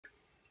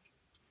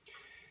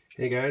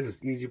Hey guys,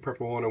 it's Easy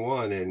Prepper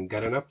 101 and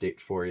got an update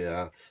for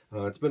you.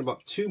 It's been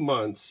about 2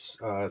 months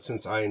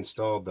since I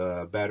installed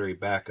the battery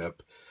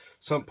backup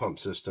sump pump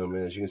system.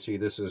 And as you can see,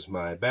 this is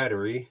my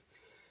battery.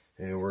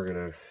 And we're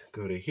going to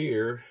go to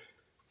here,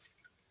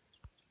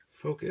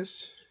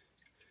 focus.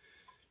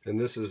 And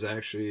this is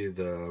actually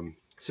the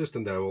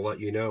system that will let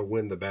you know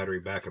when the battery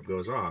backup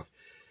goes off.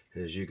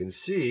 As you can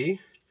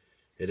see,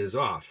 it is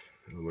off.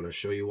 I'm going to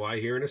show you why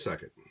here in a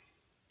second.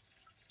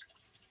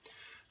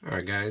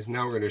 Alright guys,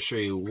 now we're going to show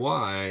you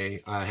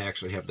why I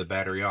actually have the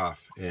battery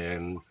off,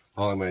 and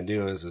all I'm going to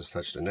do is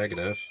touch the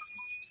negative.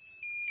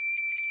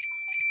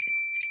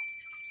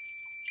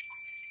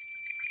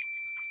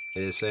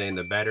 It is saying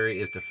the battery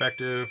is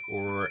defective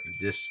or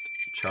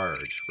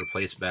discharge,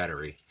 replace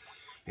battery.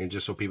 And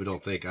just so people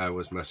don't think I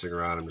was messing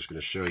around, I'm just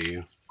going to show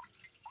you.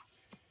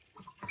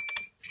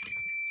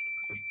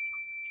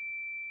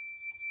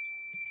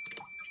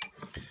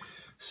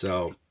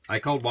 So I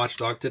called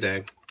Watchdog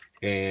today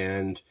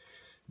and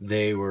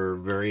they were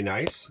very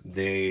nice.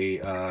 They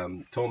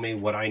told me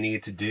what I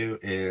need to do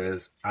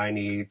is I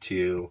need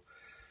to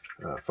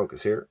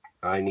focus here.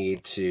 I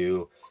need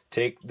to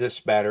take this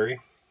battery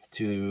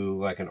to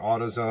like an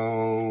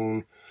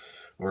AutoZone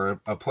or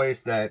a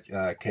place that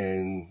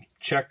can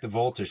check the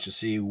voltage to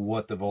see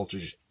what the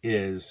voltage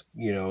is.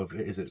 You know,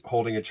 is it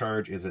holding a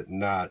charge? Is it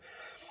not?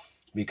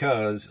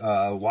 Because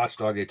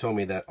Watchdog, they told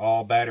me that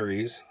all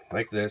batteries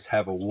like this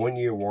have a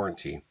 1-year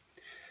warranty.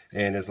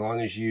 And as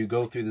long as you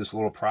go through this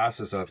little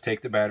process of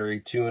take the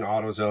battery to an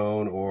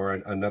AutoZone or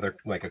another,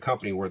 like a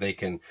company where they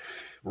can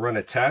run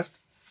a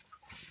test,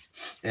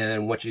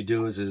 and what you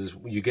do is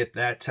you get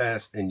that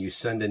test and you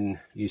send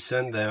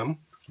them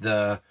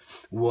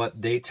what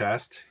they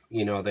test,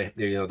 you know,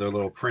 their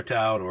little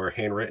printout or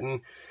handwritten,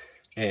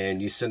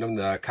 and you send them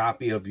the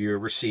copy of your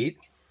receipt,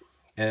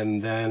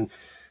 and then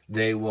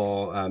they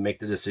will make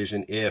the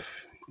decision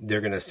if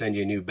they're going to send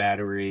you a new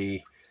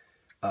battery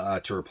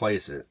to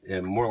replace it.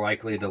 And more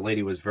likely, the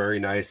lady was very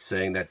nice,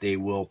 saying that they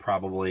will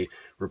probably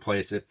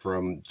replace it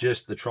from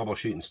just the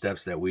troubleshooting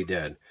steps that we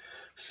did.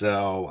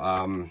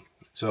 So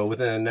so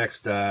within the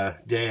next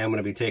day, I'm going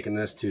to be taking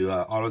this to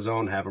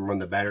AutoZone, have them run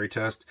the battery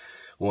test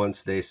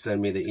once they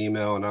send me the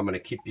email, and I'm going to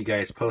keep you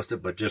guys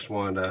posted. But just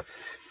wanted to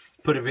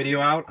put a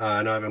video out.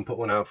 I know I haven't put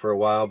one out for a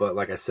while, but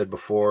like I said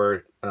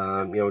before, you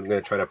know, we're going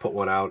to try to put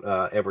one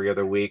out every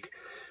other week.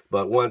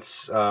 But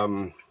once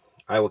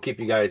I will keep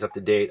you guys up to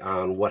date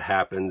on what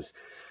happens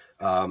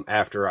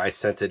after I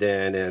sent it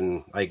in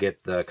and I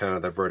get the kind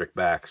of the verdict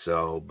back.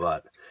 So,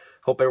 but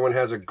hope everyone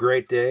has a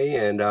great day.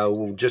 And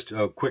just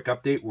a quick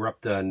update: we're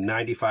up to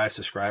 95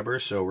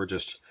 subscribers, so we're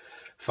just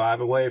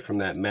 5 away from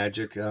that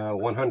magic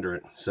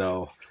 100.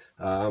 So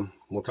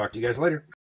we'll talk to you guys later.